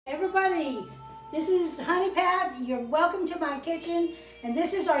Everybody, this is Honey Pat. You're welcome to my kitchen, and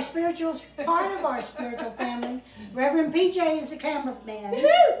this is our spiritual part of our spiritual family. Reverend PJ is the cameraman.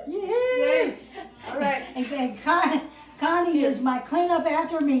 Yay! All right. And Connie is my clean up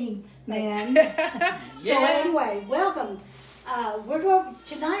after me man. So anyway, welcome.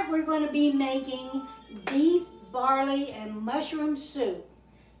 Tonight we're going to be making beef, barley, and mushroom soup.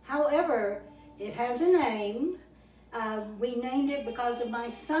 However, it has a name. We named it because of my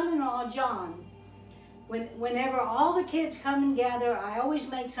son-in-law, John. Whenever all the kids come and gather, I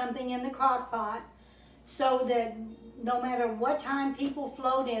always make something in the crock pot so that no matter what time people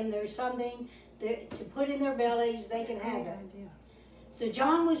float in, there's something to put in their bellies, they can have it. So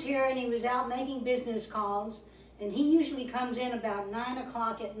John was here and he was out making business calls, and he usually comes in about 9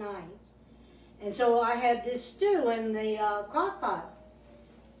 o'clock at night. And so I had this stew in the crock pot,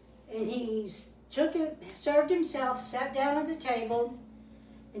 and he took it, served himself, sat down at the table,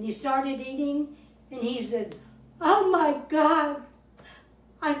 and he started eating, and he said, "Oh my God,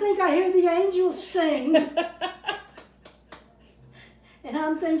 I think I hear the angels sing." And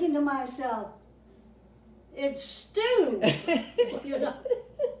I'm thinking to myself, it's stew, you know.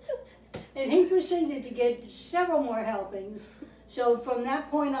 And he proceeded to get several more helpings. So from that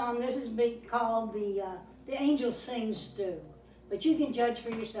point on, this has been called the angels sing stew. But you can judge for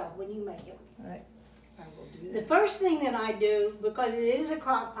yourself when you make it. All right, I will do that. The first thing that I do, because it is a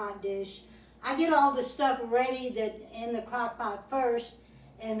crock pot dish, I get all the stuff ready in the crock pot first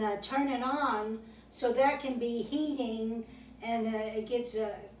and turn it on so that can be heating and it gets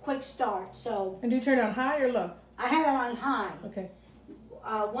a quick start. So. And do you turn it on high or low? I have it on high. Okay.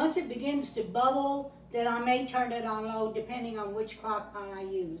 Once it begins to bubble, then I may turn it on low depending on which crock pot I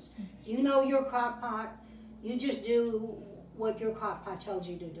use. You know your crock pot, you just do what your crock pot tells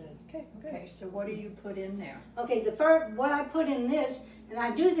you to do. Okay. Okay, so what do you put in there? Okay, what I put in this, and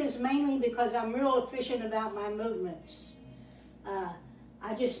I do this mainly because I'm real efficient about my movements.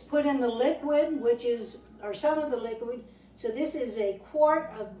 I just put in the liquid, or some of the liquid. So this is a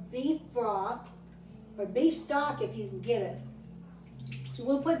quart of beef broth, or beef stock if you can get it. So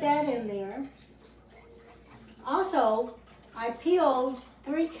we'll put that in there. Also, I peeled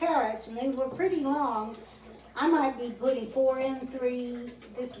 3 carrots, and they were pretty long. I might be putting 4 in, 3.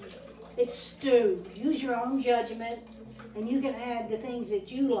 It's stew. Use your own judgment, and you can add the things that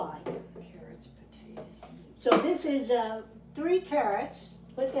you like. Carrots, potatoes. So this is 3 carrots.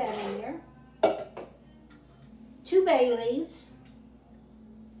 Put that in there. 2 bay leaves.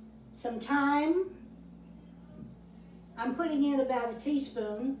 Some thyme. I'm putting in about a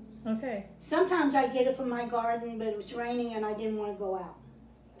teaspoon. Okay. Sometimes I get it from my garden, but it was raining and I didn't want to go out.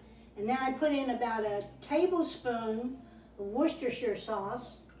 And then I put in about a tablespoon of Worcestershire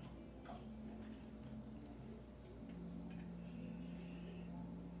sauce.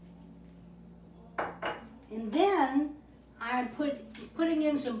 And then I'm putting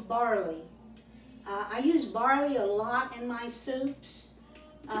in some barley. I use barley a lot in my soups.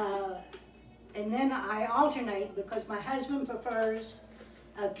 And then I alternate because my husband prefers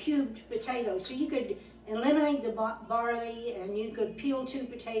cubed potatoes. So you could eliminate the barley and you could peel 2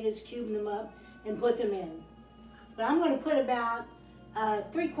 potatoes, cube them up, and put them in. But I'm going to put about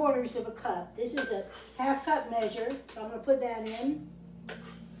 3/4 of a cup. This is a ½ cup measure, so I'm going to put that in,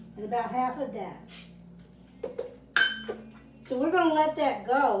 and about half of that. So we're going to let that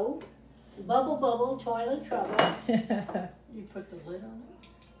go. Bubble, bubble, toilet trouble. You put the lid on it?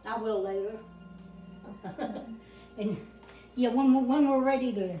 I will later. And yeah, when we're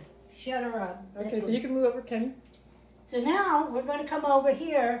ready to shut her up. Okay, so you can move over, Kenny. So now we're going to come over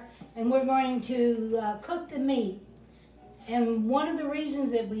here and we're going to cook the meat. And one of the reasons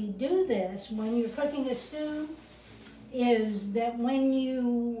that we do this when you're cooking a stew is that when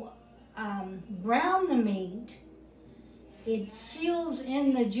you brown the meat, it seals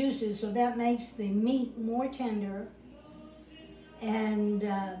in the juices, so that makes the meat more tender and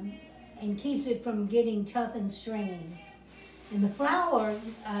keeps it from getting tough and stringy. And the flour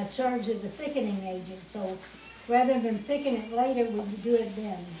serves as a thickening agent, so rather than thicken it later, we do it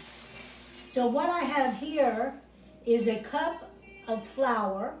then. So what I have here is a cup of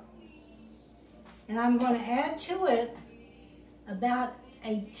flour, and I'm going to add to it about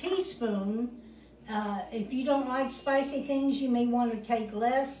a teaspoon. If you don't like spicy things, you may want to take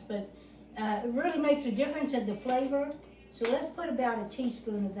less, but it really makes a difference in the flavor. So let's put about a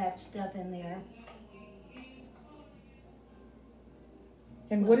teaspoon of that stuff in there.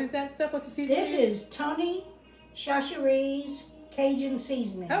 And what is that stuff? What's the seasoning? This is Tony Chachere's Cajun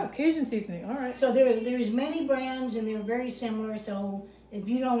seasoning. Oh, Cajun seasoning. All right. So there's many brands and they're very similar. So if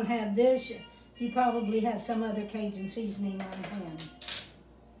you don't have this, you probably have some other Cajun seasoning on hand.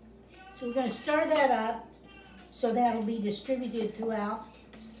 So we're going to stir that up so that'll be distributed throughout.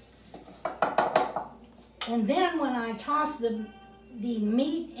 And then when I toss the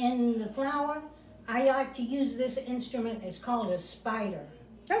meat in the flour, I like to use this instrument. It's called a spider.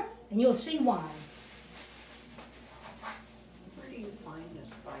 Oh. And you'll see why. Where do you find the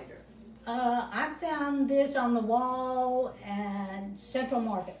spider? I found this on the wall at Central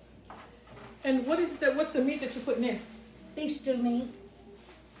Market. And what's the meat that you're putting in? Beef stew meat.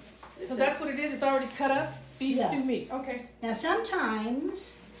 So that's what it is? It's already cut up? Beef Yeah. stew meat. Okay. Now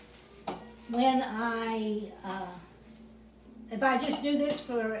sometimes when if I just do this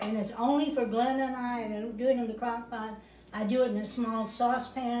and it's only for Glenn and I don't do it in the crock pot, I do it in a small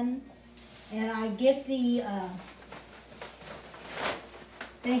saucepan, and I get they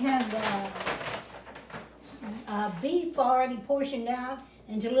have beef already portioned out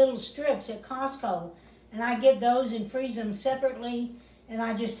into little strips at Costco, and I get those and freeze them separately, and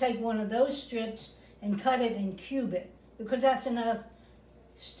I just take one of those strips and cut it and cube it, because that's enough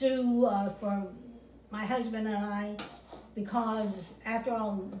stew for my husband and I, because after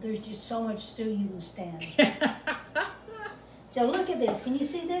all, there's just so much stew you can stand. So look at this. Can you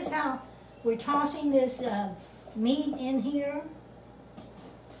see this, how we're tossing this meat in here?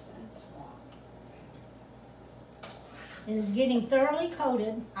 That's wrong. And it's getting thoroughly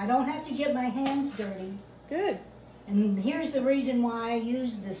coated. I don't have to get my hands dirty. Good. And here's the reason why I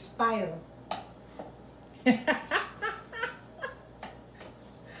use the spider.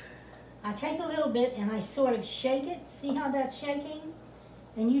 I take a little bit and I sort of shake it. See how that's shaking?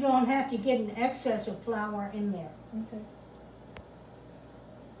 And you don't have to get an excess of flour in there. Okay.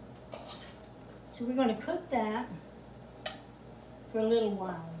 So we're going to cook that for a little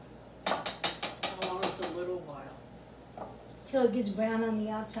while. How long is a little while? Till it gets brown on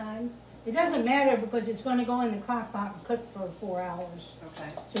the outside. It doesn't matter because it's going to go in the crock pot and cook for 4 hours. Okay.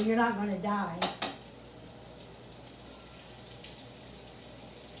 So you're not going to die.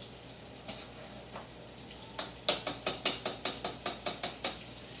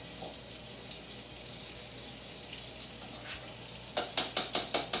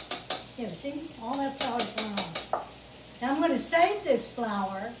 Here, see? All that flour's gone off. Now I'm going to save this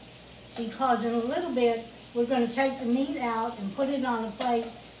flour because in a little bit we're going to take the meat out and put it on a plate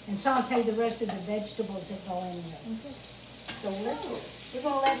and saute the rest of the vegetables that go in there. Okay. So we're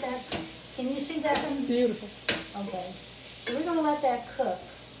going to let that, can you see that one? Beautiful. Okay. So we're going to let that cook.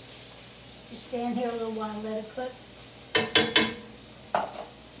 Just stand here a little while and let it cook.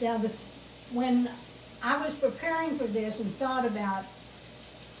 Now, when I was preparing for this and thought about,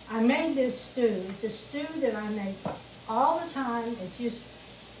 I made this stew. It's a stew that I make all the time. It's just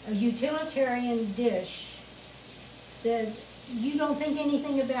a utilitarian dish that you don't think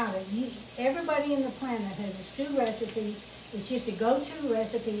anything about it. Everybody in the planet has a stew recipe. It's just a go-to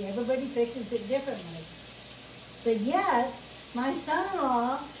recipe. Everybody fixes it differently. But yet, my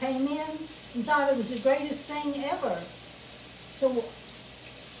son-in-law came in and thought it was the greatest thing ever. So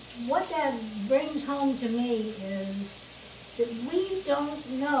what that brings home to me is that we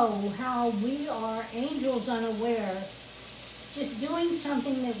don't know how we are angels unaware, just doing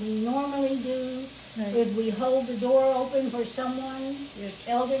something that we normally do. Right. If we hold the door open for someone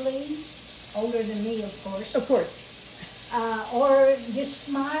elderly, older than me, of course. Of course. Or just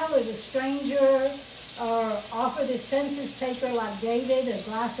smile at a stranger, or offer the census taker like David a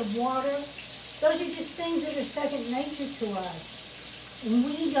glass of water. Those are just things that are second nature to us. And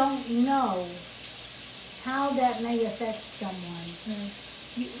we don't know how that may affect someone.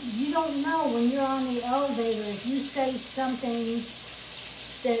 Mm. You don't know when you're on the elevator, if you say something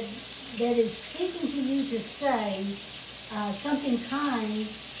that is speaking to you to say something kind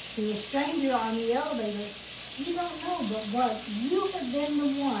to a stranger on the elevator, you don't know, but what you have been the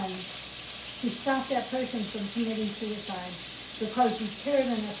one to stop that person from committing suicide because you cared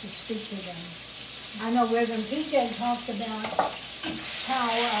enough to speak to them. I know Reverend PJ talks about how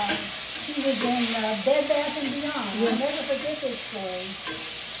she was in Bed Bath & Beyond. I'll never forget this story.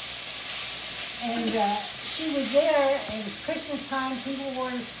 And she was there, and it was Christmas time. People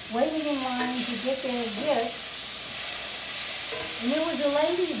were waiting in line to get their gifts. And there was a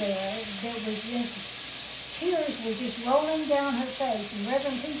lady there that was just, tears were just rolling down her face. And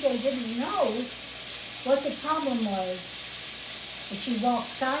Reverend PJ didn't know what the problem was. But she walked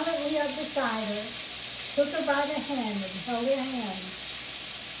silently up beside her, took her by the hand and held her hand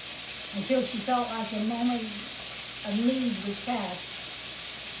until she felt like the moment of need was past.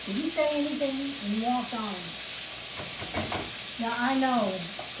 Didn't say anything and walked on. Now I know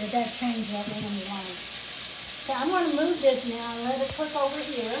that changed that woman's life. So I'm going to move this now and let it cook over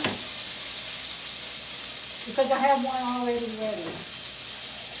here because I have one already ready.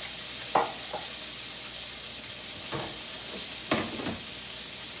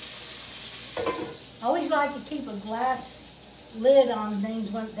 like to keep a glass lid on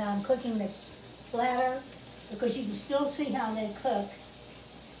things when I'm cooking that's flatter, because you can still see how they cook,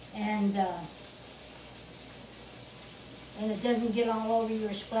 and it doesn't get all over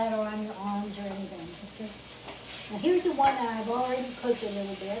your splatter on your arms or anything. Okay. Now here's the one that I've already cooked a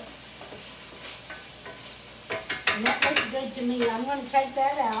little bit. And that looks good to me. I'm going to take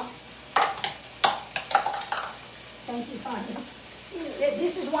that out. Thank you, Connie.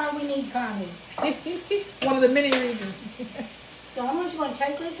 This is why we need Connie. One of the many reasons. So I'm just going to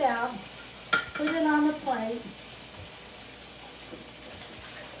take this out, put it on the plate.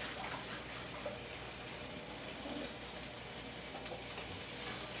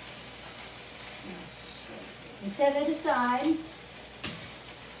 And set it aside.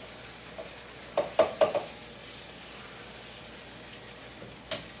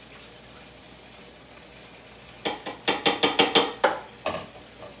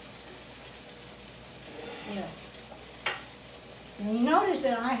 And you notice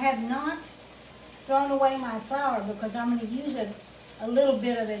that I have not thrown away my flour because I'm going to use a little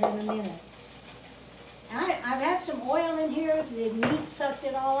bit of it in a minute. I've had some oil in here. The meat sucked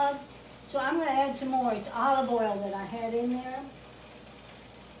it all up. So I'm going to add some more. It's olive oil that I had in there.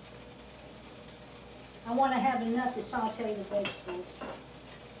 I want to have enough to saute the vegetables.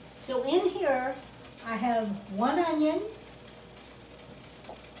 So in here, I have 1 onion,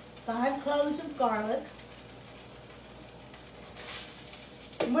 5 cloves of garlic,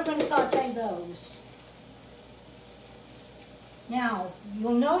 and we're going to saute those. Now,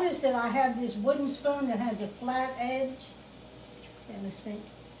 you'll notice that I have this wooden spoon that has a flat edge. In the sink.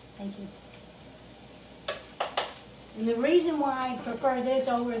 Thank you. And the reason why I prefer this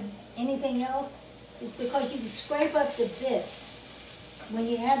over anything else is because you can scrape up the bits. When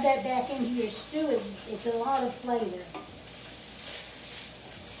you add that back into your stew, it's a lot of flavor.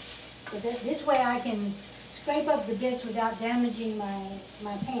 So this way I can scrape up the bits without damaging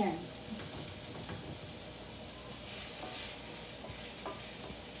my pan.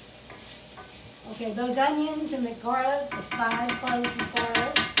 Okay, those onions and the garlic, the 5 cloves of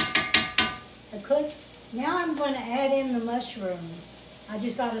garlic, are cooked. Now I'm going to add in the mushrooms. I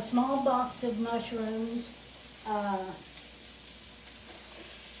just got a small box of mushrooms.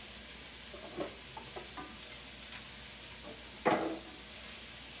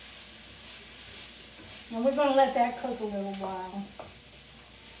 And we're going to let that cook a little while.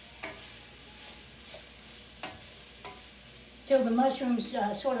 Till the mushrooms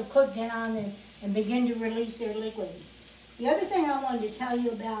sort of cook down and begin to release their liquid. The other thing I wanted to tell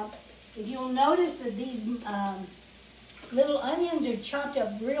you about, if you'll notice that these little onions are chopped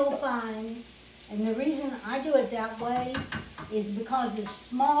up real fine, and the reason I do it that way is because the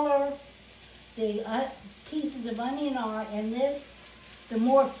smaller the pieces of onion are in this, the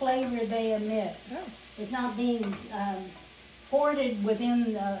more flavor they emit. Oh. It's not being hoarded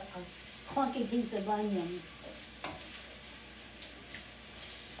within a clunky piece of onion.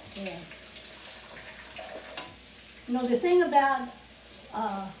 Yeah. You know, the thing about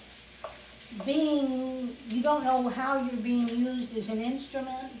you don't know how you're being used as an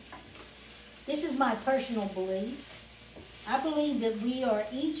instrument. This is my personal belief. I believe that we are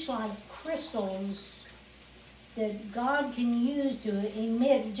each like crystals that God can use to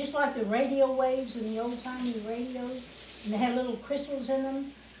emit, just like the radio waves in the old-timey radios, and they have little crystals in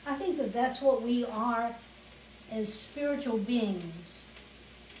them. I think that that's what we are as spiritual beings.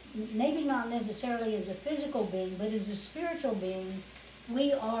 Maybe not necessarily as a physical being, but as a spiritual being,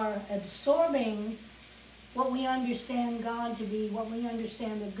 we are absorbing what we understand God to be, what we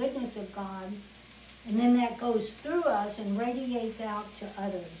understand the goodness of God, and then that goes through us and radiates out to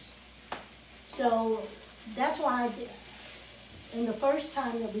others. So that's why in the first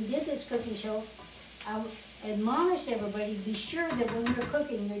time that we did this cooking show, I admonished everybody to be sure that when you're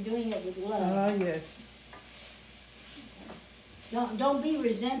cooking, you're doing it with love. Oh, yes. Don't be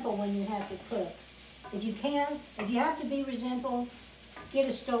resentful when you have to cook. If you have to be resentful, get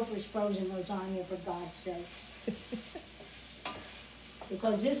a Stouffer's frozen lasagna, for God's sake.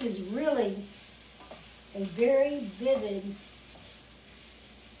 Because this is really a very vivid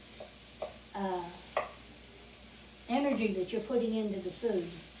energy that you're putting into the food.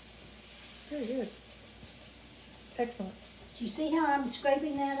 Very good. Excellent. So you see how I'm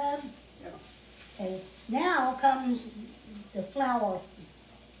scraping that up? Yeah. Okay. Now comes the flour.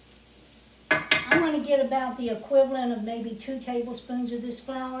 I'm going to get about the equivalent of maybe 2 tablespoons of this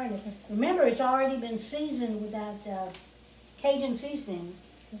flour. And remember, it's already been seasoned with that Cajun seasoning.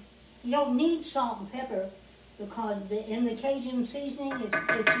 You don't need salt and pepper because in the Cajun seasoning,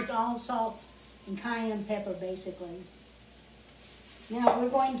 it's just all salt and cayenne pepper, basically. Now we're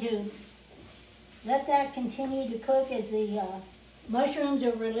going to let that continue to cook as the mushrooms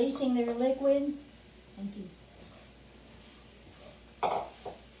are releasing their liquid. Thank you.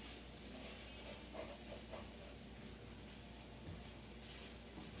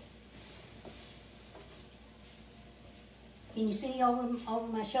 Can you see over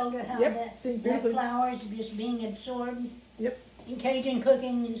my shoulder how Yep, that flour is just being absorbed? Yep. In Cajun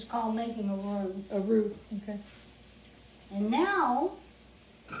cooking, it's called making a roux. A roux, okay. And now,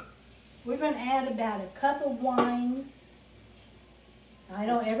 we're going to add about a cup of wine. I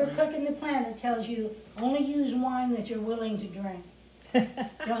don't ever cook in the plan that tells you only use wine that you're willing to drink.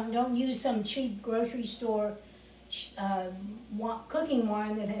 Don't use some cheap grocery store cooking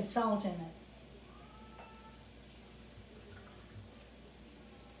wine that has salt in it.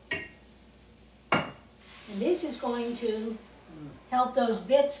 And this is going to help those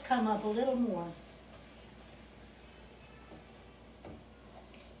bits come up a little more.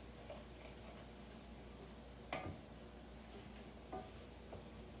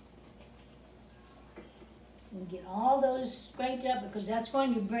 And get all those scraped up because that's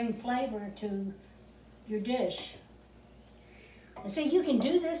going to bring flavor to your dish. And so you can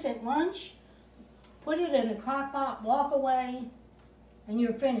do this at lunch, put it in the crock pot, walk away, and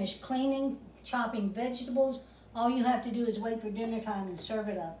you're finished cleaning, chopping vegetables. All you have to do is wait for dinner time and serve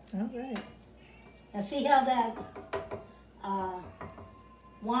it up. All right. Now see how that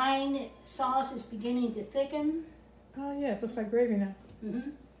wine sauce is beginning to thicken? Oh yes, looks like gravy now.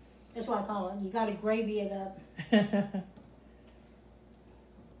 Mm-hmm. That's what I call it. You got to gravy it up.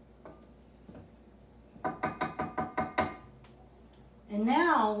 And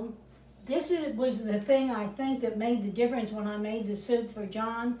now, was the thing I think that made the difference when I made the soup for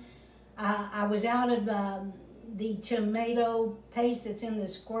John. I was out of the tomato paste that's in the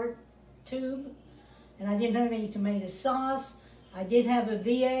squirt tube, and I didn't have any tomato sauce. I did have a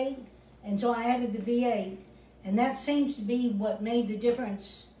V8, and so I added the V8, and that seems to be what made the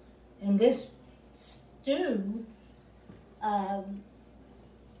difference in this stew,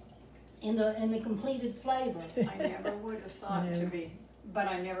 in the completed flavor. I never would have thought to be, but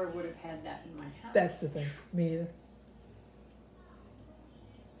I never would have had that in my house. That's the thing. Me either.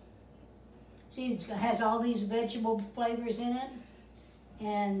 See, it has all these vegetable flavors in it,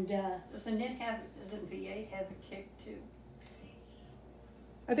 and Doesn't V8 have a kick too?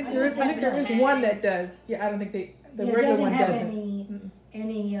 I think there is one that does. Yeah, I don't think the regular one doesn't.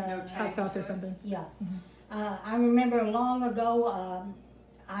 Any hot sauce or something. Yeah. I remember long ago,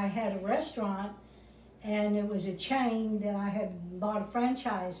 I had a restaurant, and it was a chain that I had bought a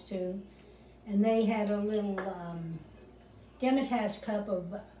franchise to, and they had a little demitasse cup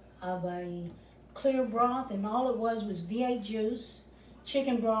of a clear broth, and all it was V8 juice,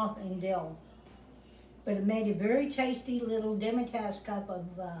 chicken broth, and dill. But it made a very tasty little demitasse cup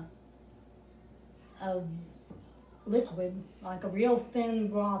of liquid, like a real thin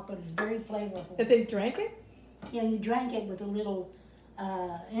broth, but it's very flavorful. If they drank it? Yeah, you drank it with a little,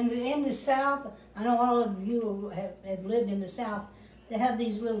 in the South, I know all of you have lived in the South, they have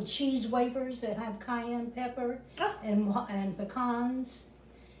these little cheese wafers that have cayenne pepper and pecans.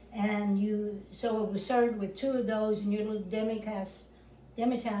 And so it was served with 2 of those and your little demitasse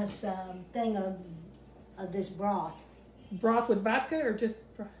thing of this broth. Broth with vodka or just?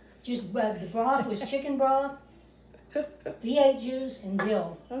 Just the broth was chicken broth, V8 juice, and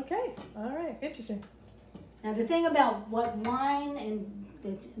dill. Okay, all right, interesting. Now the thing about what wine, and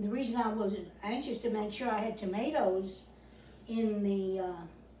the reason I was anxious to make sure I had tomatoes in the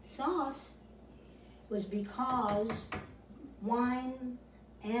sauce was because wine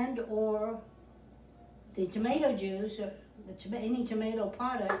and or the tomato juice, or any tomato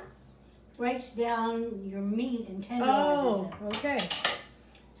product, breaks down your meat and tenderizes it. Oh, okay.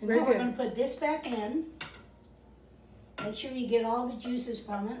 So now we're going to put this back in. Make sure you get all the juices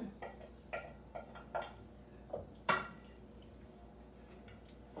from it.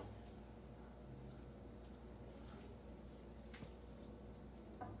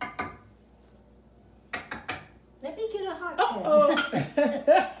 Let me get a hot pan. Uh-oh.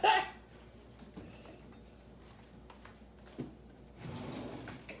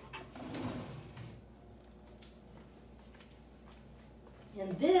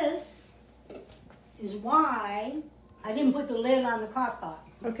 And this is why I didn't put the lid on the crock pot.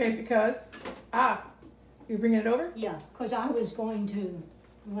 Okay, because, you're bringing it over? Yeah, because I'm going to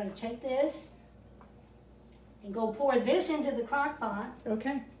take this and go pour this into the crock pot.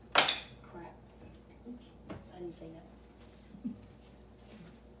 Okay. Crap. Oops, I didn't say that.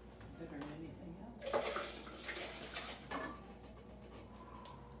 Better than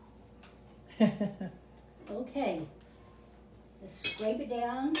anything else. Okay, let's scrape it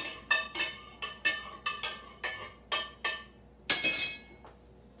down.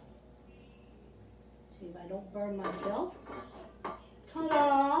 I don't burn myself.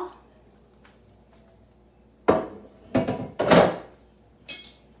 Ta-da!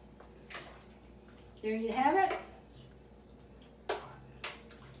 There you have it.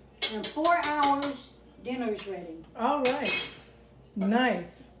 In 4 hours, dinner's ready. All right.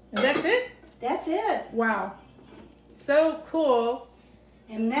 Nice. And that's it? That's it. Wow. So cool.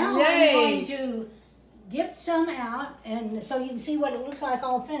 And now Yay. I'm going to dip some out, and so you can see what it looks like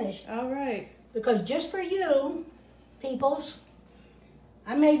all finished. All right. Because just for you, peoples,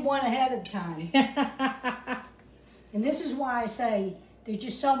 I made one ahead of time. And this is why I say there's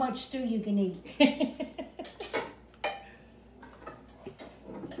just so much stew you can eat.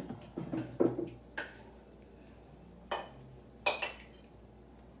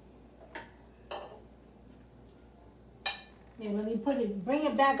 Here, let me bring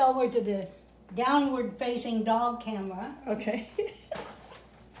it back over to the downward facing dog camera. Okay.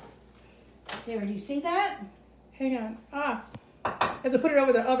 There, do you see that? Hang on. Ah. I have to put it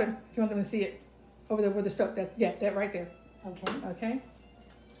over the oven if you want them to see it. Over the stove. That right there. Okay. Okay.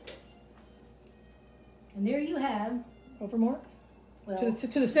 And there you have. Over more. Well,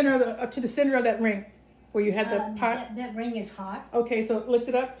 To the center of that ring, where you had the pot. That ring is hot. Okay, so lift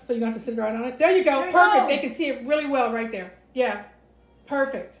it up so you don't have to sit right on it. There you go. There you Perfect. go. They can see it really well right there. Yeah.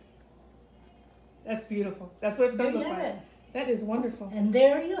 Perfect. That's beautiful. That's what it's going to There look you like. have That is wonderful. And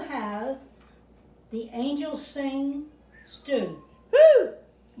there you have the angels sing stew. Woo!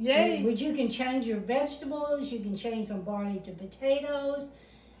 Yay! Which you can change your vegetables. You can change from barley to potatoes.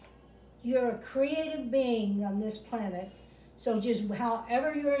 You're a creative being on this planet. So just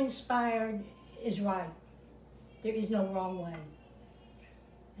however you're inspired is right. There is no wrong way.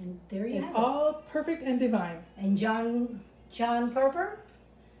 And there you It's have all perfect and divine. it. And John Perper,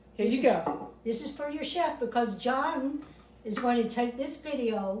 Here you go. this is for your chef, because John is going to take this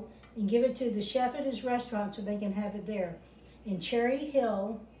video and give it to the chef at his restaurant so they can have it there in Cherry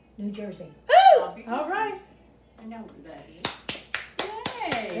Hill, New Jersey. Woo! All right. I know where that is.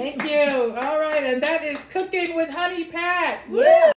 Yay! Thank you. All right, and that is Cooking with Honey Pat. Yeah.